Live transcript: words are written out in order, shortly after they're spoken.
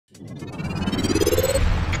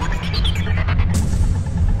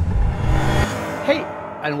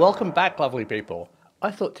and welcome back, lovely people. I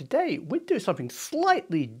thought today we'd do something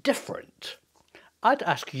slightly different. I'd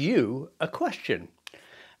ask you a question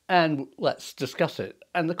and let's discuss it.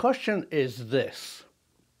 And the question is this: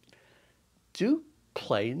 do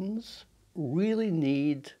planes really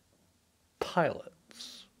need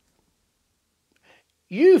pilots?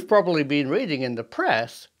 You've probably been reading in the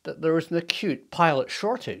press that there is an acute pilot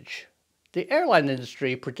shortage. The airline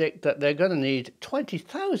industry predict that they're going to need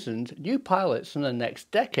 20,000 new pilots in the next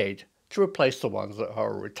decade to replace the ones that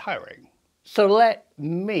are retiring. So let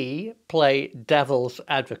me play devil's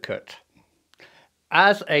advocate.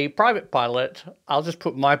 As a private pilot, I'll just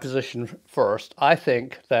put my position first. I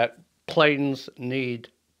think that planes need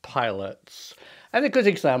pilots. And a good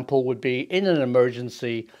example would be in an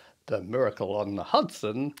emergency, the Miracle on the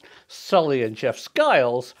Hudson, Sully and Jeff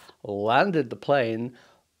Skiles landed the plane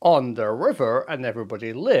on the river and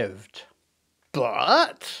everybody lived.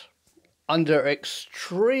 But under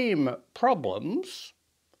extreme problems,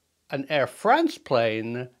 an Air France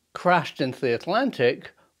plane crashed into the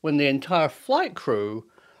Atlantic when the entire flight crew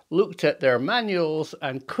looked at their manuals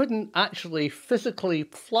and couldn't actually physically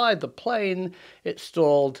fly the plane. It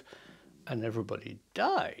stalled and everybody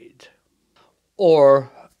died.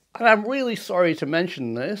 Or, and I'm really sorry to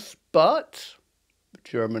mention this, but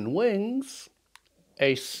Germanwings,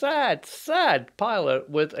 a sad, sad pilot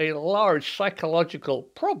with a large psychological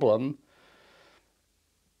problem,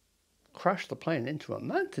 crashed the plane into a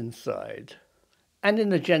mountainside. And in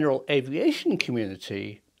the general aviation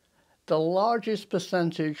community, the largest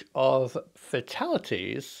percentage of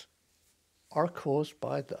fatalities are caused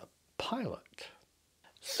by the pilot.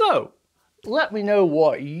 So, let me know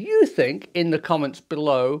what you think in the comments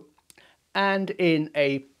below and in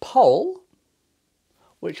a poll,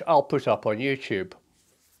 which I'll put up on YouTube.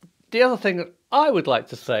 The other thing that I would like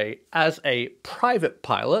to say as a private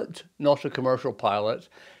pilot, not a commercial pilot,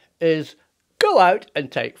 is go out and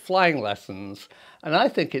take flying lessons. And I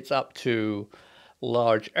think it's up to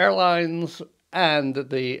large airlines and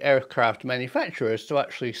the aircraft manufacturers to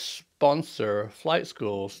actually sponsor flight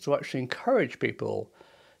schools, to actually encourage people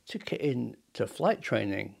to get into flight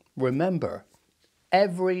training. Remember,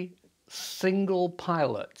 every single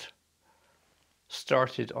pilot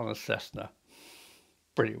started on a Cessna.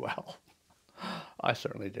 Pretty well. I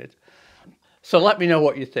certainly did. So let me know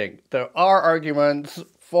what you think. There are arguments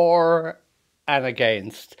for and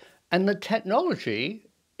against, and the technology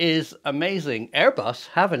is amazing. Airbus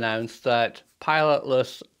have announced that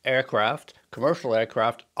pilotless aircraft, commercial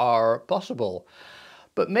aircraft, are possible.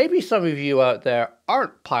 But maybe some of you out there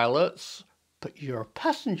aren't pilots, but you're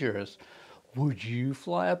passengers. Would you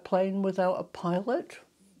fly a plane without a pilot?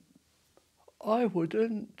 I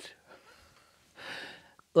wouldn't.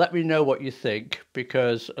 Let me know what you think,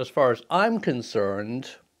 because as far as I'm concerned,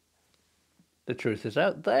 the truth is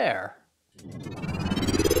out there.